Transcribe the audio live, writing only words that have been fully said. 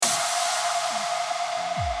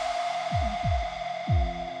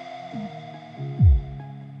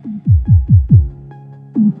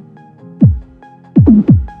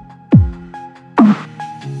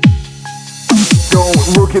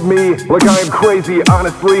look at me like I am crazy.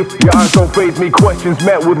 Honestly, your eyes don't faze me. Questions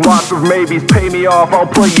met with lots of maybes. Pay me off, I'll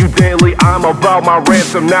play you daily. I'm about my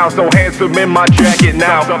ransom now, so handsome in my jacket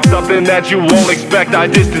now. Something that you won't expect, I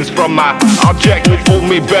distance from my object. Will pull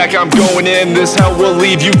me back, I'm going in. This hell will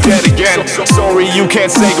leave you dead again. Sorry you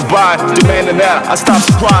can't say goodbye. Demanding that I stop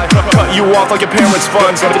supply. Cut you off like your parents'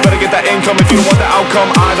 funds. Better get that income if you don't want the outcome.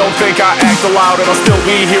 I don't think I act aloud, and I'll still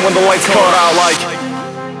be here when the lights cut out like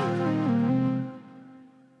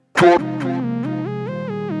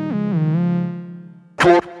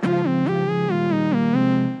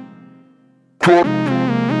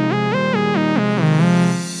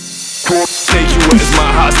take you as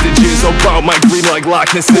my hostages, about my green like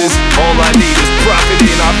Loch Nesses. All I need is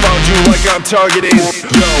profiting, I found you like I'm targeting. Yo,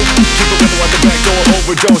 keep the window at the back door,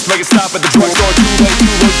 overdose, make it stop at the drugstore. Too late,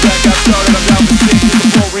 you look back, I started, I'm down the scene, the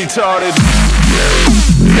flow retarded.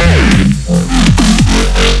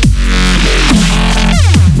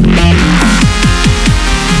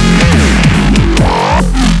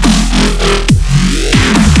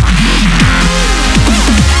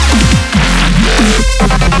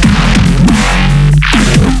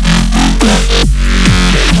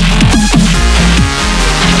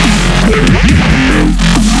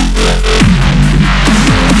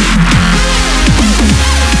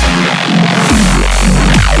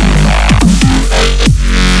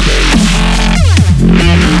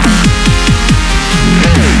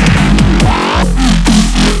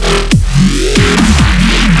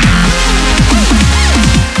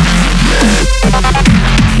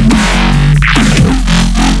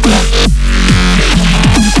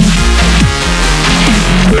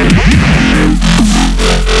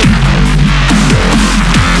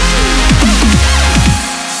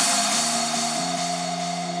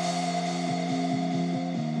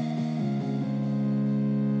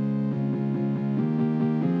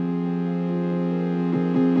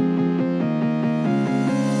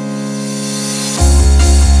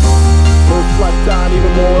 Lifetime,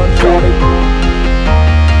 even more uncharted.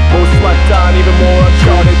 Most lifetime, even more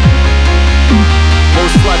uncharted.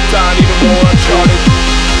 Most lifetime, even more uncharted.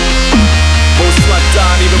 Most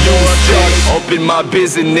lifetime, even more uncharted. Up in my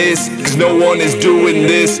business, cause no one is doing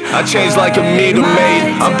this. I change like a meter maid,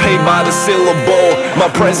 I'm paid by the syllable. My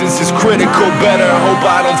presence is critical, better hope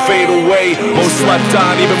I don't fade away. Most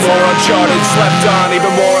lifetime, even more uncharted. Slept on,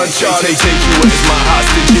 even more uncharted. Take you as my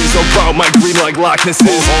hostages, about my green like Loch Nesses.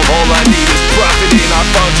 All I need is profiting, I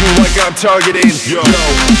found you like I'm targeting. Yo,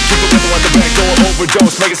 keep the window at the back door,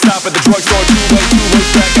 overdose, make it stop at the drugstore. Too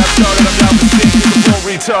late back, I started, I'm down the scene, the flow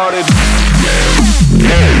retarded.